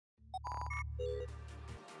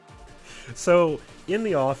So in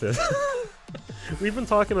the office, we've been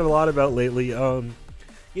talking a lot about lately.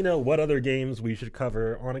 What other games we should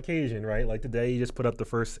cover on occasion, right? Like today, you just put up the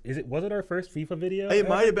first. Was it our first FIFA video? It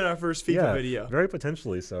might have been our first FIFA video. Very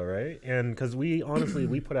potentially so, right? And because we honestly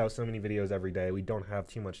we put out so many videos every day, we don't have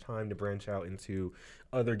too much time to branch out into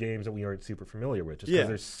other games that we aren't super familiar with, just because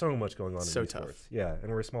there's so much going on in esports. Tough. Yeah, and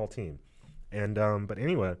we're a small team. And but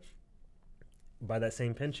anyway, by that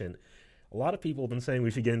same pension, a lot of people have been saying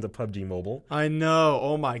we should get into PUBG Mobile. I know.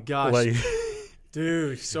 Oh my gosh. Like,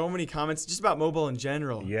 dude, so many comments just about mobile in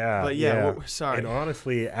general. Yeah. But sorry. And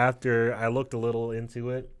honestly, after I looked a little into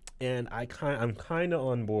it, and I'm kind of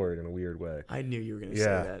on board in a weird way. I knew you were going to say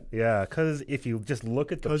that. Yeah, because if you just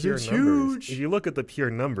look at the pure numbers, huge. If you look at the pure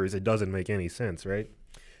numbers, it doesn't make any sense, right?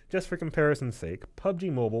 Just for comparison's sake,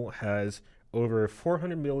 PUBG Mobile has over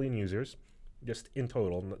 400 million users, just in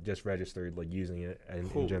total, not just registered, like using it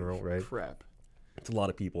in general, right? Crap. It's a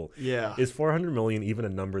lot of people. Yeah. Is 400 million even a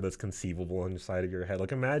number that's conceivable on the side of your head?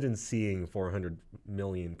 Like, imagine seeing 400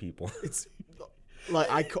 million people. It's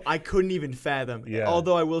like I couldn't even fathom. Yeah.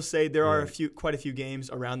 Although I will say there are quite a few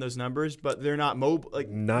games around those numbers, but they're not mobile. Like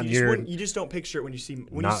you just don't picture it when you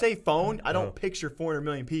say phone. I don't picture 400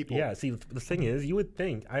 million people. Yeah. See, the thing is, you would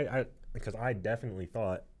think because I definitely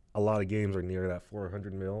thought a lot of games are near that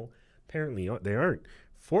 400 mil. Apparently, they aren't.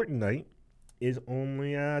 Fortnite is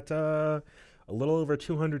only at a little over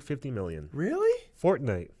 250 million. Really?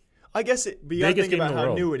 Fortnite. I guess but you got to think about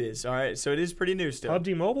how new it is. All right, so it is pretty new still.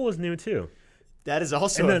 PUBG Mobile is new too. That is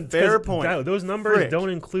also a fair point. Those numbers don't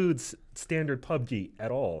include standard PUBG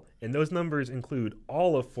at all, and those numbers include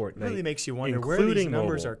all of Fortnite. It really makes you wonder where these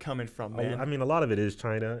numbers are coming from, man. I mean, a lot of it is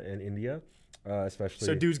China and India. Especially.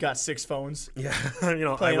 So dude's got 6 phones. Yeah, playing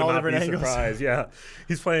I would all not different be angles. surprised. Yeah,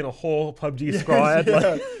 he's playing a whole PUBG squad. Yeah.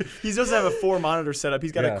 Like, he doesn't have a 4-monitor setup.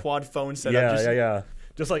 He's got a quad phone setup. Yeah.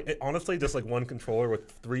 Just like honestly, just like one controller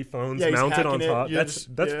with 3 phones mounted on top. That's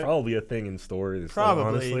probably a thing in stores. Probably.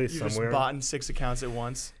 Honestly, You've somewhere. just bought in 6 accounts at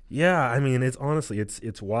once. Yeah, I mean, it's honestly,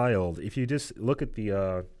 it's wild. If you just look at the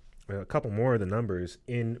a couple more of the numbers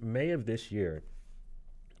in May of this year,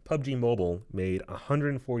 PUBG Mobile made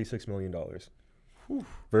 $146 million.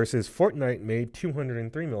 Versus Fortnite made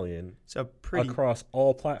 $203 million. So pretty across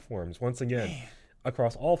all platforms. Once again,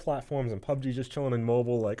 across all platforms, and PUBG just chilling in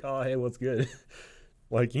mobile, like, oh hey, what's good?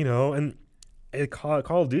 Like, and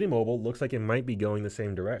Call of Duty Mobile looks like it might be going the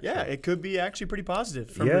same direction. Yeah, it could be actually pretty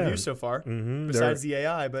positive from reviews so far. Mm-hmm. Besides the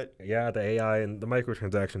AI, but the AI and the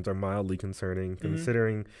microtransactions are mildly concerning,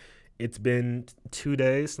 considering it's been 2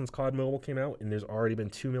 days since COD Mobile came out, and there's already been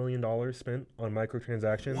 $2 million spent on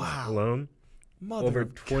microtransactions alone. Over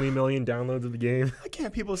 20 million downloads of the game. Why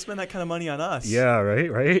can't people spend that kind of money on us? Yeah,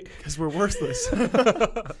 right? Because we're worthless.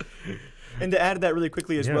 And to add to that really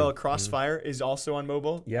quickly as well, Crossfire is also on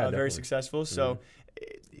mobile. Yeah, very successful. So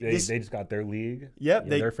they just got their league. Yep,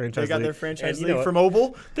 they got their franchise league for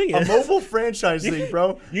mobile. A mobile franchise league,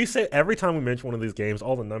 bro. You say every time we mention one of these games,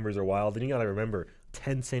 all the numbers are wild. And you got to remember,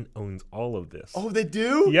 Tencent owns all of this. Oh, they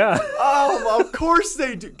do? Yeah. Oh, of course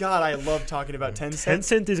they do. God, I love talking about Tencent.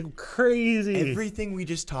 Tencent is crazy. Everything we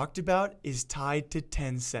just talked about is tied to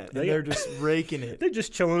Tencent. And they're just raking it. They're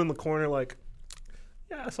just chilling in the corner like,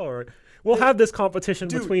 yeah, it's all right. We'll have this competition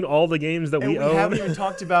between all the games that we own. We haven't even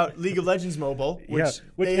talked about League of Legends Mobile, which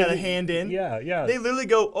they had a hand in. Yeah. They literally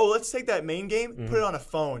go, let's take that main game, put it on a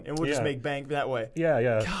phone, and we'll just make bank that way.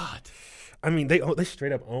 Yeah. God. I mean, they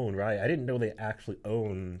straight up own, right? I didn't know they actually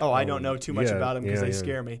own. Oh, I don't know too much about them because they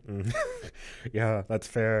scare me. Yeah, that's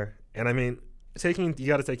fair. And I mean, you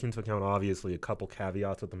got to take into account, obviously, a couple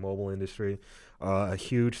caveats with the mobile industry. A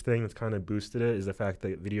huge thing that's kind of boosted it is the fact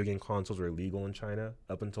that video game consoles were illegal in China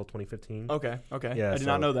up until 2015. Okay. Yeah, I did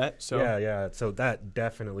not know that. So Yeah. So that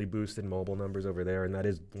definitely boosted mobile numbers over there, and that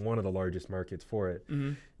is one of the largest markets for it.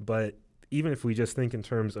 Mm-hmm. But even if we just think in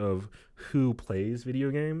terms of who plays video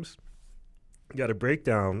games, you got a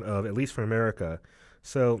breakdown of, at least for America,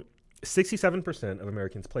 so 67% of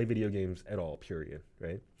Americans play video games at all, period,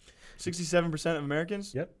 right? 67% of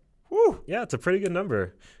Americans? Yep. Woo! Yeah, it's a pretty good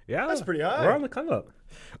number. Yeah, that's pretty high. We're on the come up.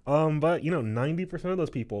 But 90% of those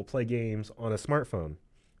people play games on a smartphone.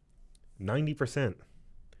 90%.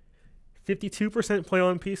 52% play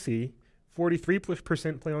on PC,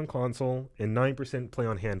 43% play on console, and 9% play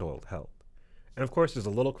on handheld. And of course, there's a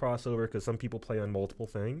little crossover because some people play on multiple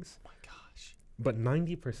things. Oh my gosh! But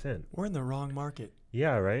 90%. We're in the wrong market.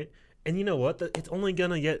 Yeah, right. And you know what? It's only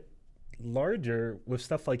gonna get larger with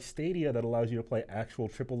stuff like Stadia that allows you to play actual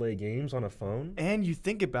AAA games on a phone. And you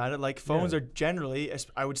think about it, like phones are generally,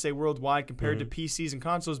 I would say worldwide compared to PCs and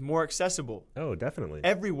consoles, more accessible. Oh, definitely.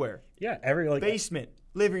 Everywhere. Yeah, basement,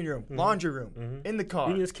 living room, laundry room, in the car.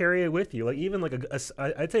 You can just carry it with you. Like even like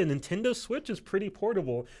I'd say a Nintendo Switch is pretty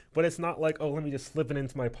portable, but it's not like, oh, let me just slip it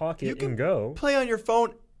into my pocket and go. Play on your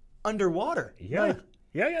phone underwater. Yeah. Like,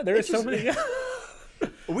 yeah. There are so many. Yeah.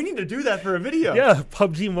 We need to do that for a video. Yeah,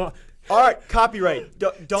 PUBG. All right, copyright.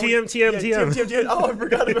 Don't TM. Oh, I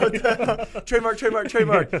forgot about that.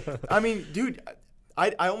 Trademark. I mean, dude,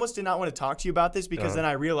 I almost did not want to talk to you about this because then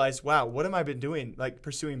I realized, wow, what have I been doing? Like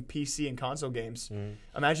pursuing PC and console games.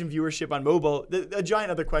 Imagine viewership on mobile. The giant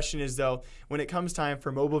other question is, though, when it comes time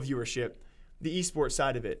for mobile viewership, the esports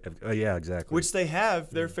side of it. Yeah, exactly. Which they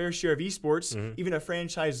have their fair share of esports, even a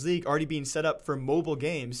franchise league already being set up for mobile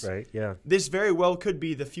games. Right, yeah. This very well could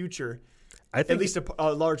be the future. I think at least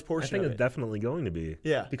a large portion of it. I think it's definitely going to be.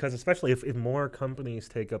 Yeah. Because especially if more companies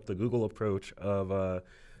take up the Google approach of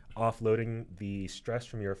offloading the stress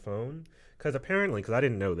from your phone. Because apparently, because I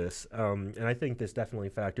didn't know this, and I think this definitely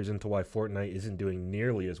factors into why Fortnite isn't doing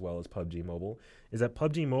nearly as well as PUBG Mobile, is that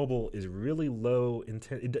PUBG Mobile is really low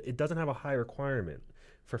intent. It doesn't have a high requirement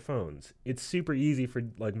for phones. It's super easy for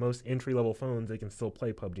like most entry-level phones. They can still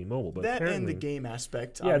play PUBG Mobile. But that and the game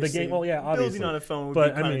aspect. Yeah, the game. Well, yeah, obviously. Building on a phone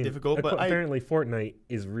would be kind of difficult. But apparently, Fortnite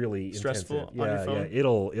is really stressful intensive. on your phone.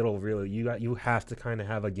 Yeah, it'll really you have to kind of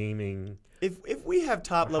have a gaming. If we have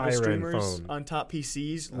top level streamers on top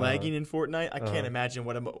PCs lagging in Fortnite, I can't imagine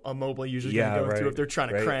what a mobile user is going to go through if they're trying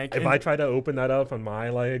to crank. If I try to open that up on my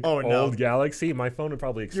old Galaxy, my phone would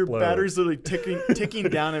probably explode. Your battery's literally ticking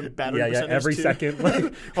down in battery percentage. Yeah, every second.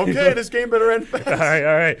 Okay, this game better end fast. All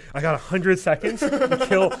right. I got 100 seconds to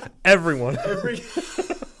kill everyone. I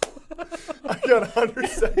got 100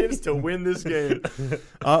 seconds to win this game.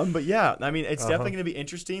 But yeah, I mean, it's definitely going to be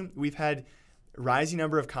interesting. We've had rising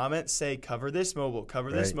number of comments say cover this mobile.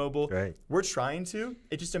 Right. We're trying to.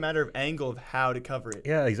 It's just a matter of angle of how to cover it.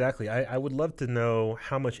 Yeah, exactly. I would love to know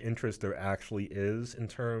how much interest there actually is in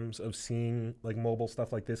terms of seeing like mobile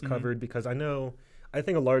stuff like this covered, because I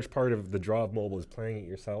think a large part of the draw of mobile is playing it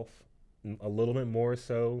yourself, a little bit more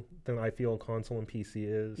so than I feel console and PC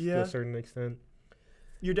is to a certain extent.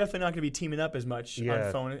 You're definitely not going to be teaming up as much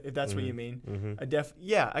on phone, if that's what you mean. I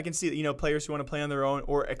can see that, players who want to play on their own,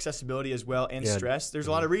 or accessibility as well, and stress. There's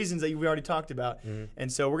a lot of reasons that we already talked about.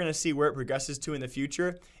 And so we're going to see where it progresses to in the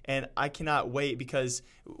future. And I cannot wait, because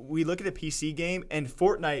we look at a PC game, and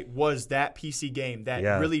Fortnite was that PC game that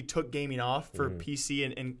really took gaming off for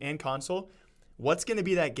PC and console. What's going to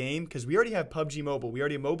be that game? Because we already have PUBG Mobile. We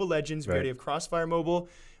already have Mobile Legends. We already have Crossfire Mobile.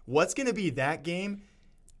 What's going to be that game?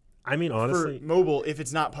 I mean, honestly, for mobile, if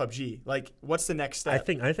it's not PUBG, like, what's the next step?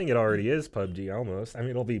 I think it already is PUBG almost. I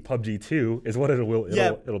mean, it'll be PUBG 2 is what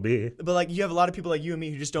it'll be. But like, you have a lot of people like you and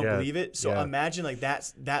me who just don't believe it. So imagine like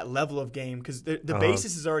that level of game, because the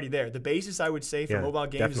basis is already there. The basis, I would say, for mobile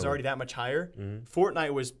games is already that much higher.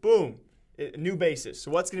 Fortnite was boom, new basis.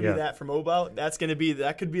 So what's going to be that for mobile? That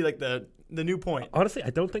could be like the new point. Honestly,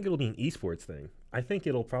 I don't think it'll be an esports thing. I think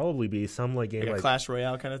it'll probably be some like game like a Clash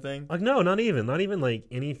Royale kind of thing. Like no, not even like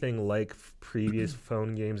anything like previous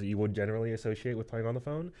phone games that you would generally associate with playing on the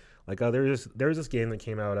phone. Like there's this game that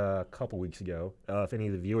came out a couple weeks ago. If any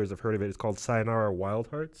of the viewers have heard of it, it's called Sayonara Wild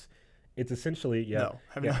Hearts. It's essentially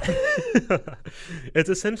it's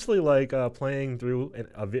essentially like playing through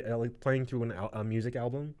a music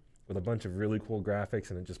album with a bunch of really cool graphics,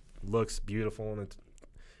 and it just looks beautiful, and it's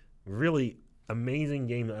really amazing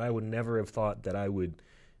game that I would never have thought that I would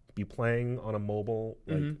be playing on a mobile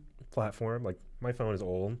platform. Like, my phone is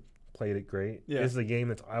old, played it great. This is a game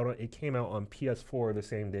that's out. It came out on PS4 the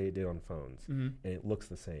same day it did on phones, and it looks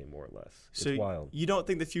the same more or less. It's wild. You don't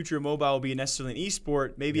think the future of mobile will be necessarily an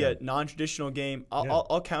esport? Maybe a non-traditional game.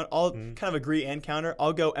 I'll kind of agree and counter.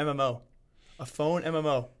 I'll go MMO, a phone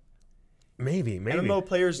MMO. Maybe. MMO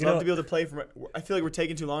players love to be able to play from. I feel like we're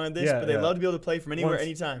taking too long on this, but they love to be able to play from anywhere,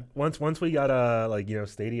 anytime. Once we got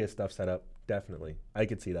Stadia stuff set up, definitely I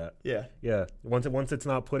could see that. Yeah. Once it's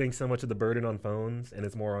not putting so much of the burden on phones and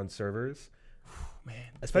it's more on servers. Man,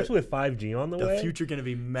 especially with 5G on the way. The future going to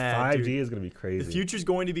be mad. 5G is going to be crazy. The future's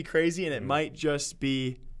going to be crazy, and it might just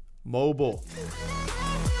be mobile.